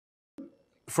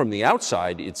from the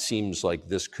outside, it seems like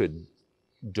this could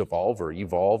devolve or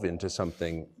evolve into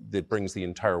something that brings the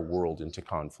entire world into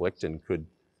conflict and could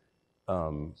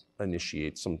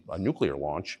initiate a nuclear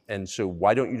launch. And so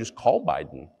why don't you just call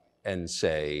Biden and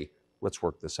say, let's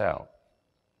work this out?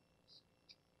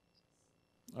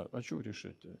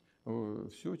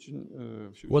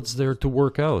 What's there to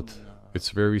work out? It's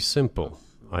very simple.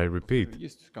 I repeat,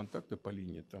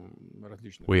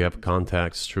 we have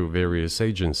contacts through various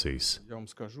agencies.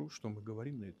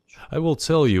 I will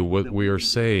tell you what we are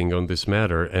saying on this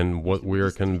matter and what we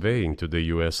are conveying to the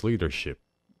US leadership.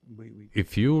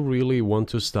 If you really want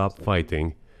to stop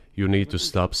fighting, you need to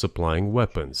stop supplying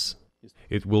weapons.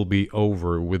 It will be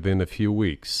over within a few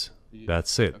weeks.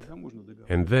 That's it.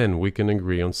 And then we can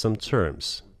agree on some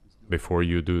terms. Before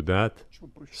you do that,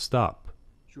 stop.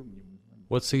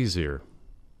 What's easier?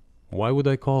 Why would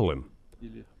I call him?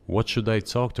 What should I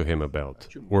talk to him about?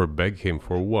 Or beg him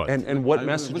for what? And what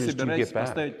messages do you get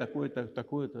back?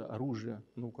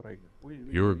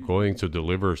 You're going to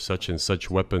deliver such and such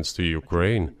weapons to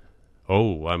Ukraine?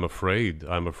 Oh, I'm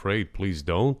afraid, please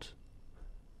don't.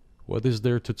 What is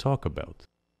there to talk about?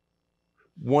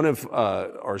 One of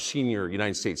our senior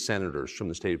United States senators from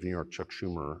the state of New York, Chuck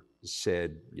Schumer,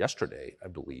 said yesterday, I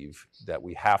believe, that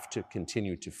we have to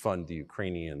continue to fund the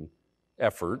Ukrainian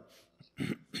effort,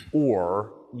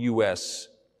 or U.S.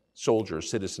 soldiers,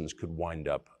 citizens could wind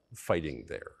up fighting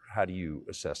there. How do you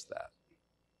assess that?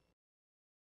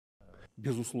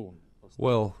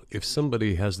 Well, if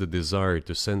somebody has the desire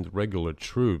to send regular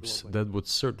troops, that would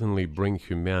certainly bring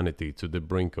humanity to the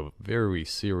brink of very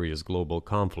serious global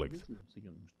conflict.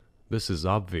 This is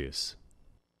obvious.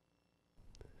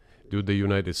 Do the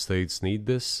United States need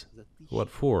this? What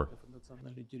for?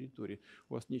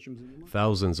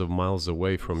 Thousands of miles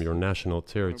away from your national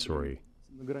territory.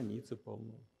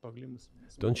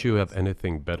 Don't you have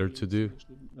anything better to do?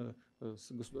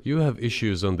 You have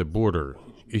issues on the border,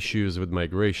 issues with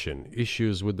migration,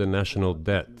 issues with the national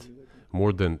debt,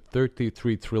 more than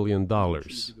 $33 trillion.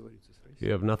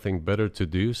 You have nothing better to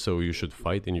do, so you should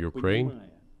fight in Ukraine?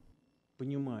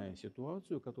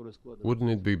 Wouldn't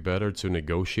it be better to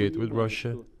negotiate with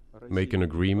Russia? Make an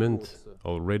agreement,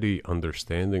 already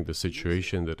understanding the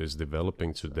situation that is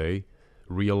developing today,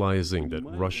 realizing that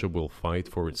Russia will fight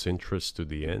for its interests to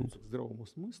the end?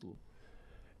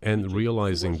 And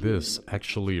realizing this,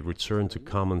 actually return to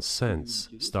common sense,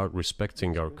 start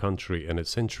respecting our country and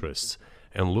its interests,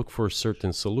 and look for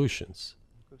certain solutions.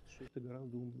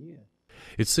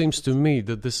 It seems to me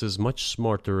that this is much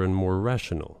smarter and more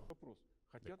rational.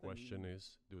 The question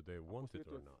is, do they want it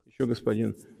or not?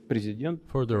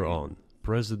 Further on,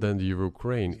 President of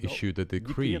Ukraine issued a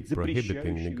decree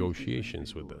prohibiting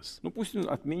negotiations with us.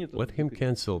 Let him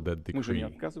cancel that decree,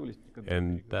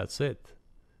 and that's it.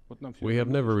 We have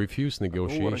never refused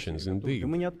negotiations, indeed.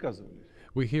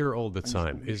 We hear all the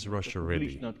time, is Russia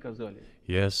ready?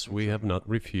 Yes, we have not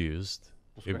refused.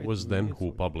 It was them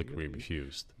who publicly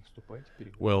refused.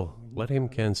 Well, let him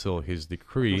cancel his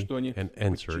decree and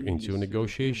enter into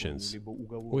negotiations.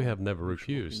 We have never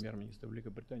refused.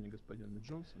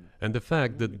 And the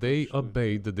fact that they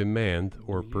obeyed the demand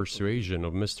or persuasion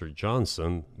of Mr.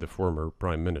 Johnson, the former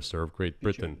Prime Minister of Great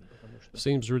Britain,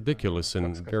 seems ridiculous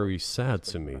and very sad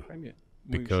to me,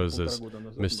 because, as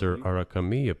Mr.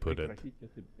 Arakamiya put it,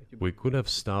 we could have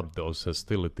stopped those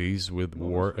hostilities with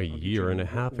war a year and a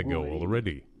half ago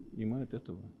already.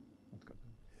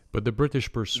 But the British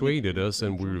persuaded us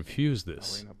and we refused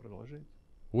this.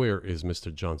 Where is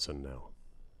Mr. Johnson now?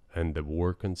 And the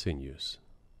war continues.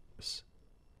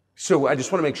 So I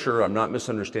just want to make sure I'm not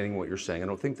misunderstanding what you're saying. I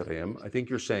don't think that I am. I think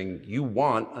you're saying you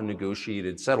want a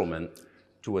negotiated settlement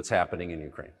to what's happening in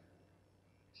Ukraine.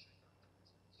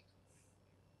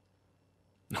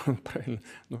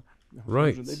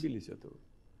 Right.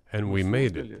 And we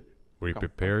made it. We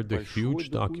prepared a huge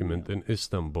document in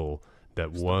Istanbul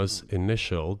that was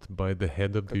initialed by the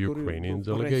head of the Ukrainian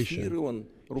delegation.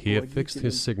 He affixed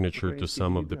his signature to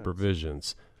some of the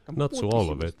provisions, not to all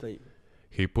of it.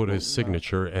 He put his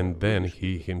signature and then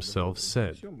he himself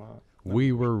said,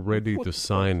 we were ready to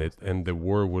sign it and the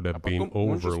war would have been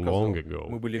over long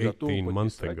ago, 18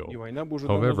 months ago.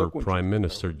 However, Prime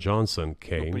Minister Johnson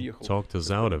came, talked us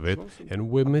out of it, and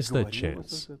we missed that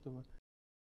chance.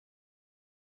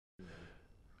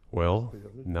 Well,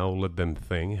 now let them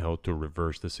think how to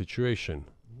reverse the situation.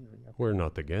 We're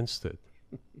not against it.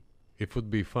 It would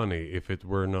be funny if it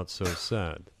were not so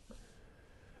sad.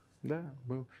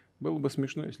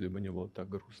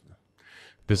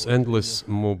 This endless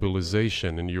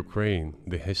mobilization in Ukraine,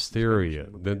 the hysteria,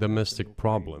 the domestic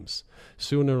problems,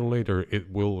 sooner or later it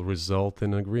will result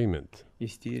in agreement.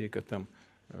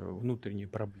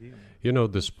 You know,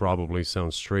 this probably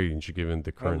sounds strange given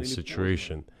the current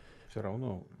situation,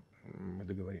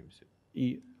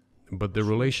 but the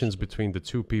relations between the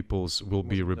two peoples will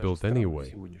be rebuilt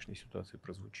anyway.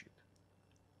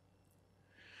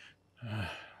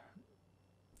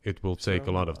 It will take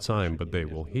a lot of time, but they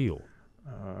will heal.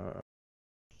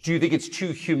 Do you think it's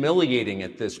too humiliating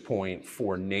at this point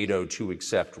for NATO to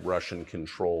accept Russian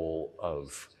control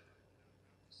of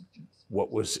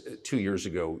what was 2 years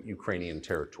ago Ukrainian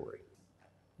territory?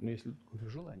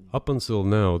 Up until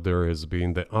now, there has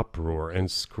been the uproar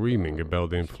and screaming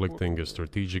about inflicting a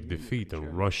strategic defeat on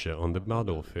Russia on the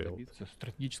battlefield.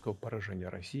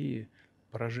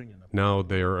 Now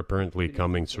they are apparently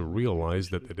coming to realize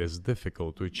that it is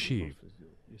difficult to achieve,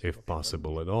 if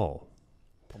possible at all.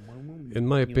 In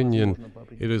my opinion,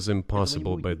 it is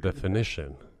impossible by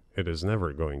definition. It is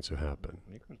never going to happen.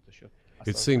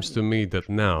 It seems to me that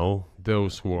now,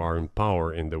 those who are in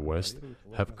power in the West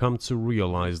have come to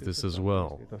realize this as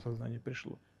well.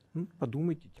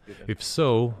 If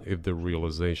so, if the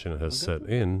realization has set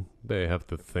in, they have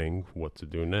to think what to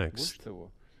do next.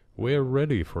 We are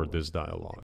ready for this dialogue.